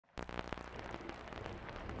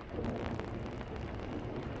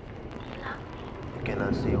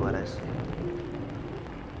I see.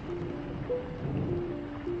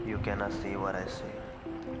 You cannot see what I see.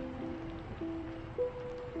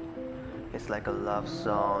 It's like a love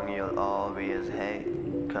song you'll always hate,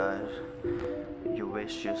 'cause you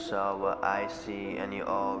wish you saw what I see and you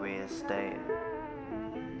always stay.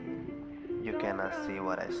 You cannot see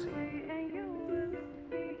what I see.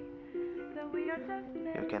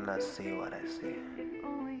 You cannot see what I see.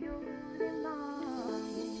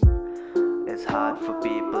 It's hard for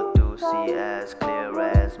people to see as clear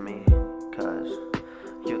as me, 'cause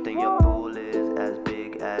you think your pool is as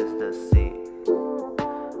big as the sea.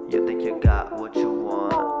 You think you got what you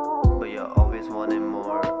want, but you're always wanting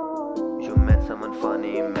more. You met someone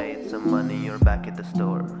funny, made some money, you're back at the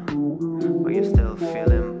store, but you're still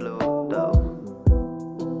feeling blue though.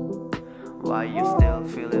 Why you still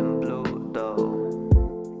feeling blue though?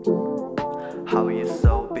 How are you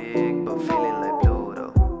so big but feeling like Pluto?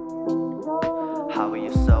 How are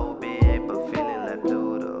you so big but feeling like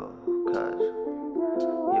Pluto? 'Cause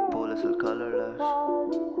your pool is still colorless,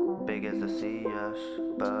 big as the sea, yes,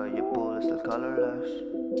 but your pool is still colorless.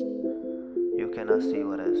 You cannot see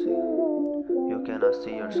what I see. You cannot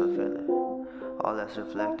see yourself in it. All that's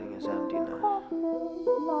reflecting is emptiness.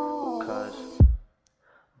 'Cause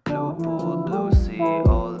blue pool, blue sea,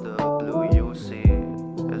 all the blue you see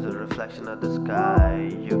is a reflection of the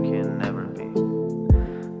sky you can never be.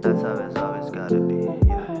 That's how it's always gotta be,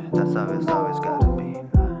 yeah, that's how it's always gotta be.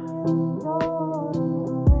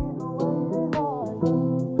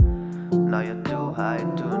 Now you're too high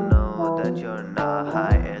to know that you're not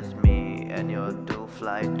high as me, and you're too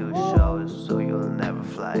fly to show, so you'll never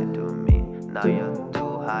fly to me. Now you're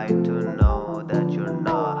too high to know that you're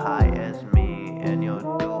not high as me, and you're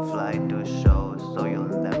too fly to show, so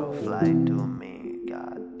you'll never fly to me.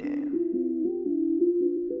 God damn.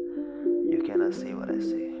 You cannot see what I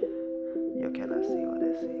see. You cannot see what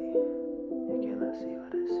I see. You cannot see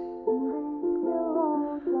what I see.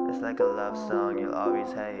 It's like a love song you'll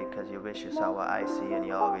always hate, 'cause you wish you saw what I see and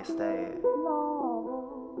you always stay.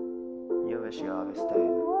 You wish you always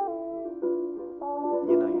stayed.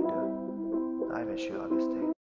 You know you do. I wish you always stayed.